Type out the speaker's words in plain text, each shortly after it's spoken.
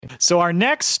So our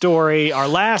next story, our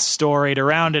last story to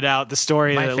round it out, the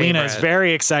story My that Lena is favorite.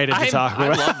 very excited to talk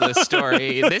about. I love this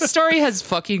story. This story has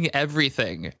fucking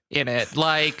everything in it.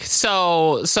 Like,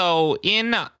 so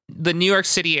in the New York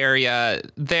City area,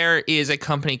 there is a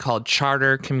company called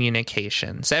Charter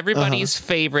Communications, everybody's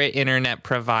favorite internet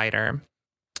provider.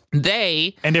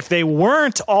 And if they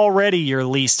weren't already your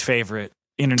least favorite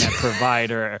internet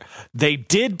provider, they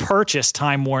did purchase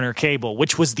Time Warner Cable,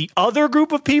 which was the other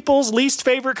group of people's least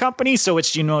favorite company. So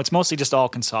it's, it's mostly just all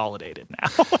consolidated now.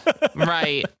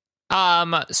 Right.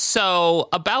 So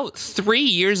about 3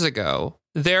 years ago,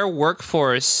 their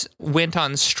workforce went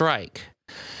on strike.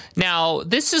 Now,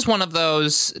 this is one of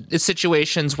those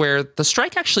situations where the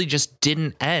strike actually just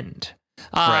didn't end.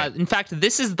 Right. In fact,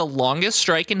 this is the longest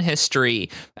strike in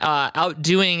history,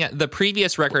 outdoing the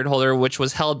previous record holder, which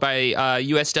was held by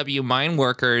USW mine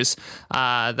workers.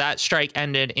 That strike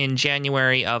ended in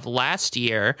January of last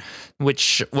year,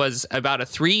 which was about a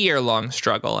 3-year-long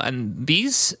struggle. And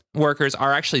these workers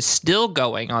are actually still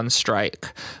going on strike.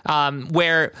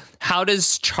 How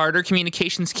does Charter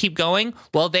Communications keep going?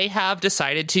 Well, they have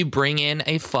decided to bring in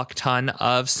a fuck ton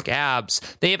of scabs.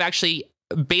 They have actually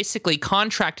basically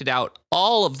contracted out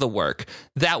all of the work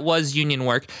that was union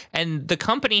work, and the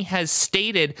company has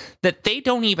stated that they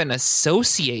don't even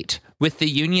associate with the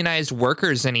unionized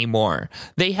workers anymore.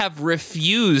 They have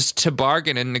refused to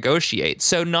bargain and negotiate.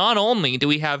 So not only do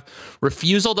we have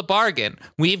refusal to bargain,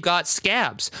 we've got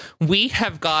scabs. We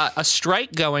have got a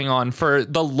strike going on for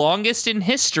the longest in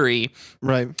history.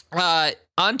 Right.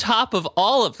 On top of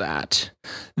all of that,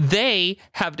 they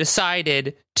have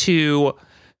decided to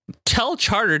tell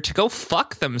Charter to go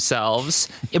fuck themselves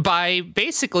by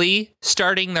basically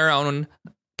starting their own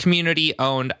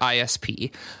community-owned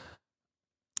ISP.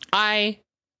 I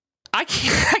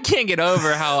can't get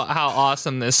over how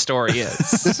awesome this story is.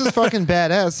 This is fucking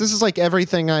badass. This is like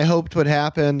everything I hoped would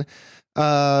happen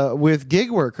with gig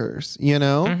workers,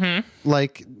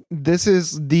 Like, this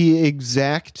is the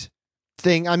exact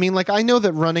thing. I mean, like, I know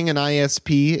that running an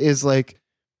ISP is like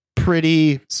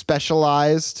pretty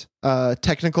specialized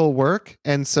technical work,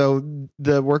 and so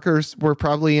the workers were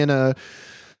probably in a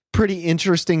pretty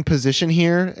interesting position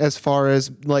here as far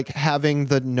as like having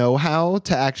the know-how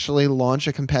to actually launch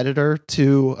a competitor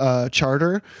to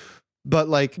Charter. But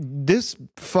like, this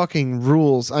fucking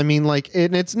rules. I mean, like,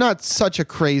 and it's not such a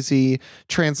crazy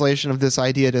translation of this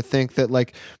idea to think that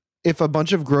like, if a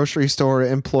bunch of grocery store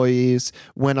employees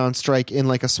went on strike in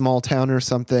like a small town or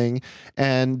something,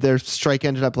 and their strike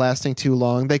ended up lasting too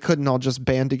long, they couldn't all just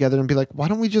band together and be like, why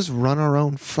don't we just run our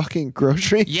own fucking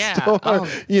grocery store?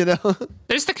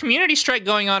 There's the community strike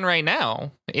going on right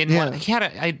now.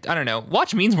 I don't know.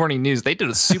 Watch Means Morning News. They did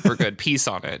a super good piece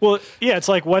on it. Well, yeah, it's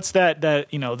like, what's that the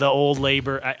old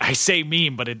labor, I say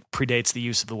meme, but it predates the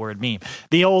use of the word meme.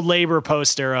 The old labor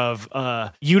poster of,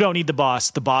 you don't need the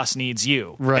boss needs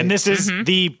you. Right. And this is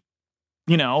the,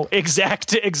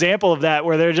 exact example of that,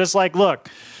 where they're just like, look,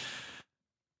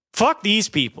 fuck these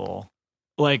people.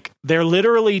 Like, they're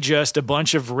literally just a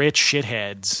bunch of rich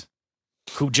shitheads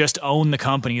who just own the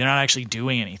company. They're not actually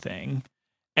doing anything.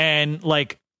 And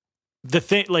like, the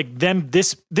thing, like,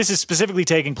 this is specifically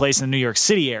taking place in the New York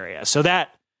City area. So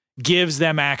that gives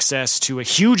them access to a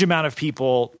huge amount of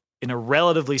people in a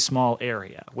relatively small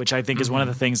area, which I think is one of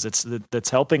the things that's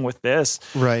helping with this.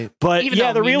 Right. But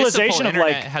even the realization of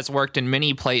like has worked in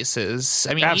many places.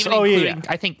 I mean, absolutely, even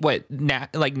including, I think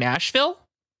like Nashville.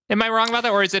 Am I wrong about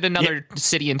that? Or is it another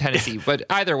city in Tennessee? But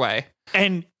either way.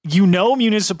 And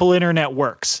municipal internet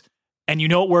works. And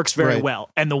it works very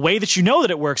well. And the way that that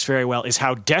it works very well is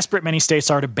how desperate many states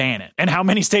are to ban it, and how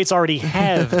many states already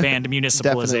have banned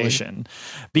municipalization.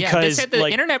 Because they said the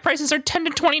internet prices are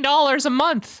 $10 to $20 a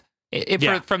month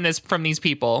from these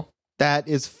people. That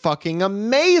is fucking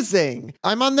amazing.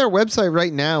 I'm on their website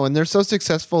right now, and they're so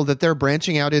successful that they're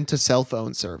branching out into cell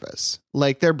phone service.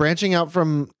 Like, they're branching out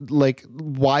from like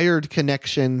wired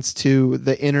connections to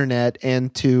the internet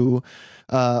and to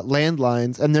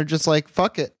landlines, and they're just like,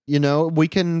 fuck it, we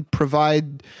can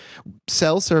provide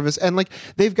cell service. And like,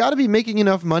 they've got to be making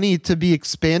enough money to be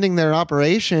expanding their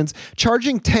operations,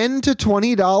 charging $10 to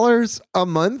 $20 a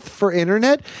month for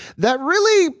internet. That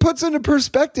really puts into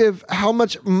perspective how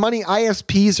much money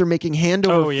ISPs are making hand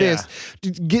over fist,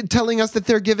 telling us that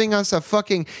they're giving us a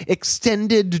fucking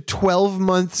extended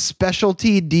 12-month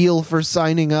specialty deal for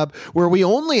signing up, where we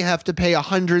only have to pay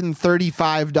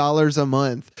 $135 a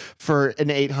month for an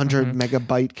 800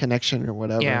 megabyte connection or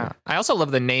whatever. Yeah. Yeah. I also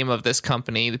love the name of this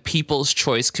company, the People's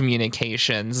Choice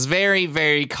Communications. Very,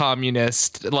 very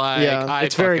communist. Like, Yeah, I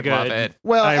it's very fucking love good. it.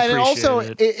 Well, I and also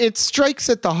appreciate it. it strikes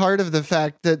at the heart of the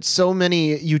fact that so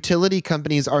many utility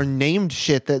companies are named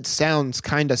shit that sounds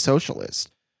kind of socialist,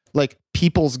 like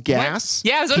People's Gas.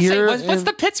 Yeah, I was going to say, Here what's in-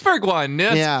 the Pittsburgh one?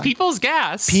 That's Yeah. People's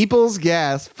Gas. People's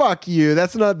Gas. Fuck you.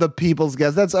 That's not the People's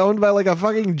Gas. That's owned by like a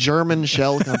fucking German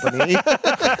shell company.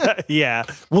 Yeah.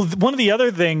 Well, one of the other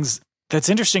things that's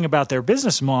interesting about their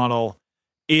business model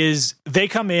is they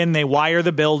come in, they wire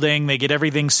the building, they get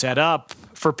everything set up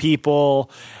for people,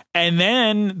 and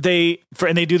then they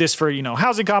do this for,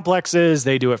 housing complexes,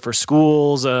 they do it for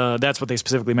schools. That's what they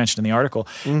specifically mentioned in the article.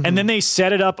 And then they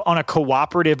set it up on a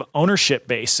cooperative ownership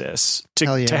basis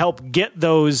Hell yeah. to help get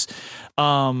those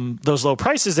low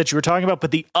prices that you were talking about.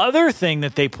 But the other thing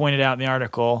that they pointed out in the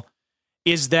article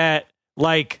is that,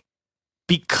 like,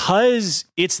 because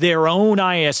it's their own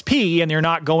ISP and they're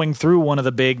not going through one of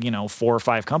the big, 4 or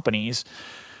 5 companies,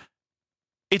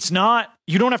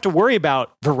 you don't have to worry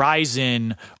about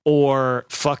Verizon or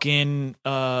fucking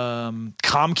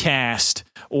Comcast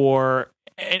or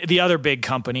the other big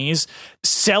companies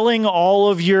selling all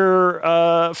of your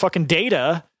fucking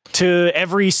data to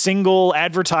every single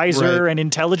advertiser and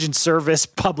intelligence service,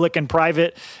 public and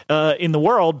private, in the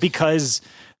world, because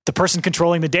the person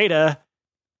controlling the data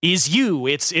is you.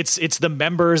 It's the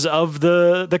members of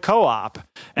the co-op,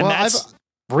 and that's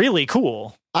really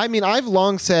cool. I mean, I've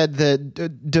long said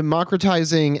that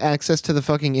democratizing access to the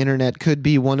fucking internet could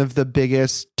be one of the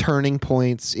biggest turning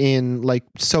points in like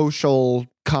social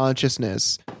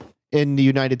consciousness in the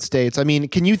United States. I mean,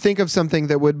 can you think of something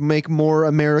that would make more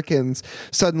Americans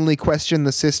suddenly question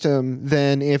the system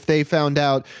than if they found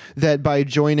out that by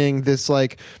joining this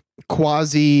like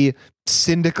quasi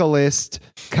syndicalist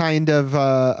kind of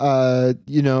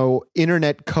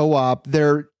internet co-op,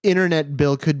 their internet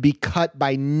bill could be cut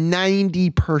by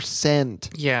 90%.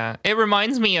 Yeah, it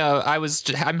reminds me of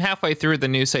I'm halfway through the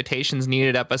new Citations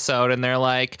Needed episode, and they're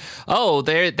like, oh,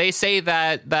 they say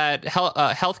that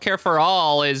healthcare for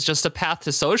all is just a path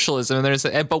to socialism,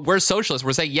 and but we're socialists.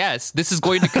 We're saying yes, this is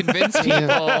going to convince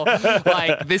people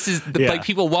like this is like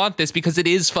people want this because it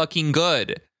is fucking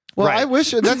good. Well, Right. I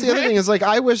wish that's the other thing is like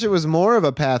I wish it was more of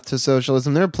a path to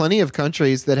socialism. There are plenty of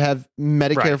countries that have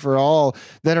Medicare Right. for all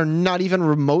that are not even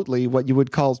remotely what you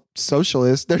would call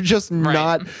socialist. They're just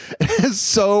not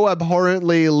so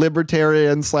abhorrently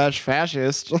libertarian /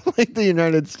 fascist like the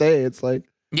United States. Like,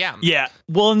 Yeah.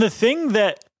 Well, and the thing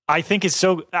that I think is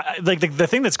so like the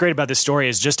thing that's great about this story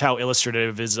is just how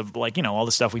illustrative is of like, all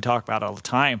the stuff we talk about all the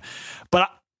time. But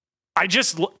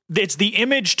it's the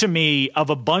image to me of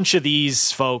a bunch of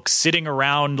these folks sitting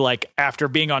around like after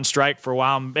being on strike for a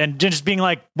while and just being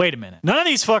like, wait a minute, none of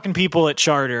these fucking people at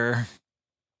Charter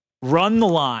run the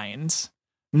lines.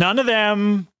 None of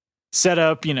them set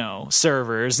up,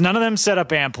 servers. None of them set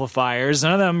up amplifiers.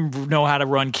 None of them know how to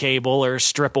run cable or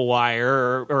strip a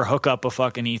wire or hook up a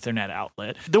fucking Ethernet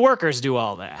outlet. The workers do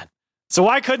all that. So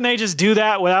why couldn't they just do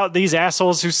that without these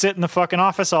assholes who sit in the fucking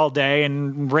office all day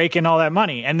and rake in all that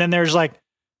money? And then there's like,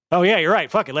 oh yeah, you're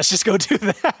right. Fuck it. Let's just go do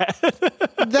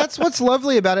that. that's what's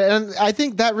lovely about it. And I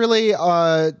think that really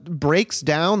breaks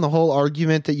down the whole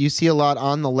argument that you see a lot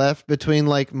on the left between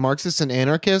like Marxists and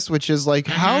anarchists, which is like,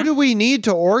 how do we need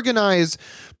to organize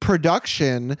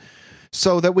production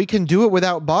so that we can do it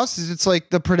without bosses? It's like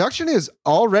the production is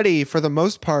already, for the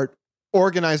most part,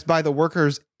 organized by the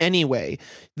workers anyway.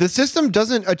 The system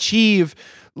doesn't achieve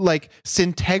like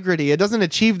syntegrity. It doesn't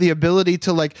achieve the ability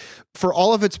to like for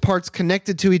all of its parts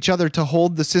connected to each other to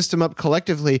hold the system up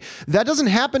collectively. That doesn't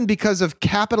happen because of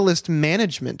capitalist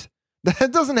management.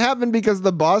 That doesn't happen because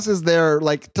the boss is there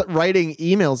like writing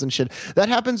emails and shit. That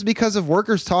happens because of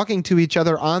workers talking to each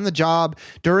other on the job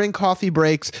during coffee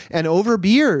breaks and over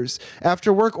beers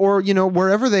after work or,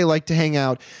 wherever they like to hang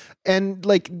out. And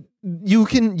like you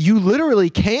literally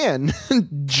can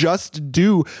just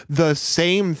do the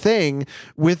same thing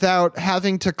without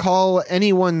having to call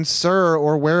anyone sir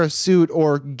or wear a suit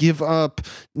or give up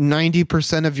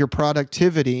 90% of your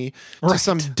productivity to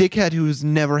some dickhead who's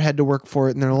never had to work for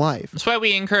it in their life. That's why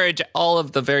we encourage all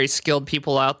of the very skilled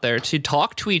people out there to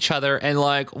talk to each other and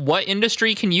like, what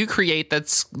industry can you create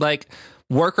that's like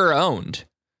worker owned?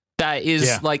 That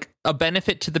is like a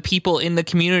benefit to the people in the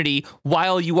community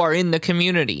while you are in the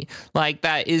community. Like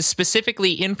that is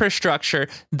specifically infrastructure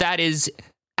that is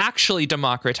actually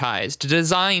democratized,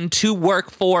 designed to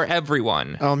work for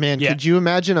everyone. Oh man, could you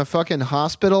imagine a fucking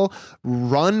hospital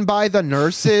run by the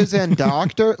nurses and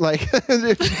doctor? Like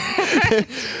it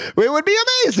would be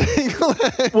amazing.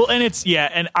 Well, and it's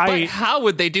and But how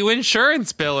would they do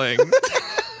insurance billing?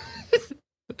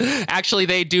 Actually,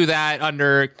 they do that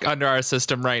under our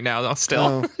system right now, though,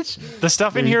 still. Oh. The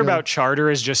stuff in There you here go. about charter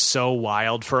is just so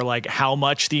wild for like how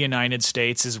much the United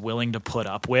States is willing to put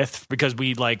up with because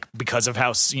of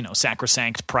how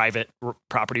sacrosanct private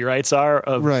property rights are.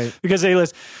 Right. Because they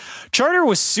list. Charter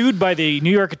was sued by the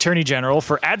New York Attorney General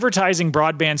for advertising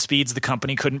broadband speeds the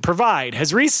company couldn't provide,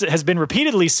 has been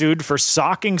repeatedly sued for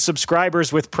socking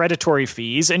subscribers with predatory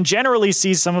fees, and generally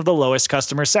sees some of the lowest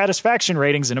customer satisfaction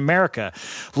ratings in America.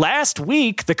 Last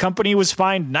week, the company was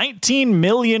fined $19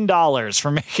 million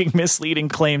for making misleading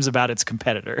claims about its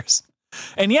competitors.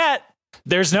 And yet,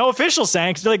 there's no official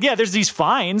sanction. Like, yeah, there's these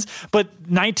fines, but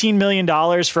 $19 million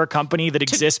for a company that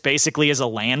exists basically as a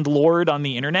landlord on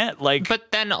the internet. Like,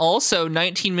 But then also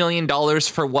 $19 million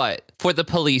for what? For the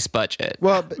police budget.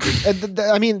 Well,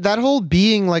 I mean, that whole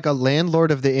being like a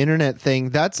landlord of the internet thing,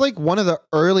 that's like one of the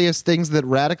earliest things that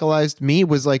radicalized me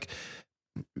was like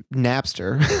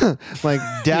Napster. Like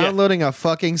downloading a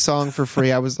fucking song for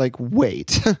free. I was like,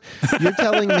 wait, you're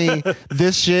telling me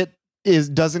this shit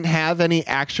doesn't have any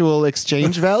actual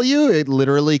exchange value? It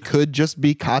literally could just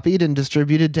be copied and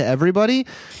distributed to everybody?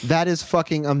 That is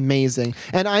fucking amazing.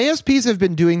 And ISPs have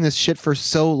been doing this shit for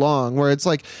so long, where it's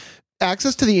like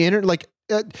access to the internet, like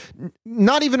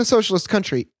not even a socialist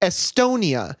country,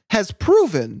 Estonia has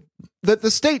proven that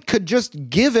the state could just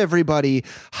give everybody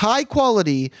high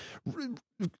quality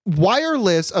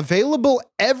wireless available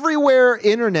everywhere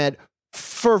internet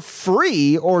for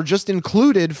free, or just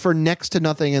included for next to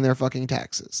nothing in their fucking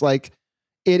taxes. Like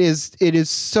it is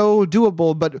so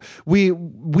doable, but we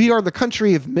are the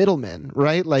country of middlemen,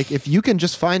 right? Like if you can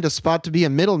just find a spot to be a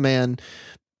middleman,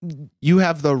 you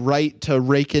have the right to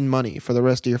rake in money for the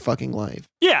rest of your fucking life.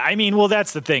 yeah, I mean, well,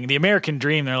 that's the thing. The American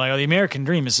dream, they're like, oh, the American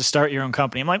dream is to start your own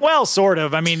company. I'm like, well, sort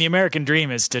of. I mean, the American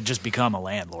dream is to just become a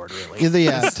landlord, really.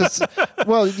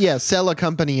 Yeah, sell a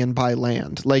company and buy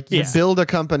land. Like you build a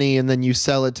company and then you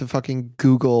sell it to fucking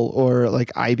Google or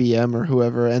like IBM or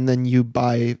whoever, and then you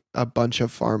buy a bunch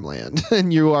of farmland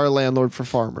and you are a landlord for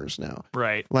farmers now.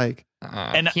 Right. Like,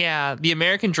 And the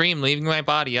American dream leaving my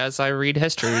body as I read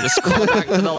history. Just scroll back to the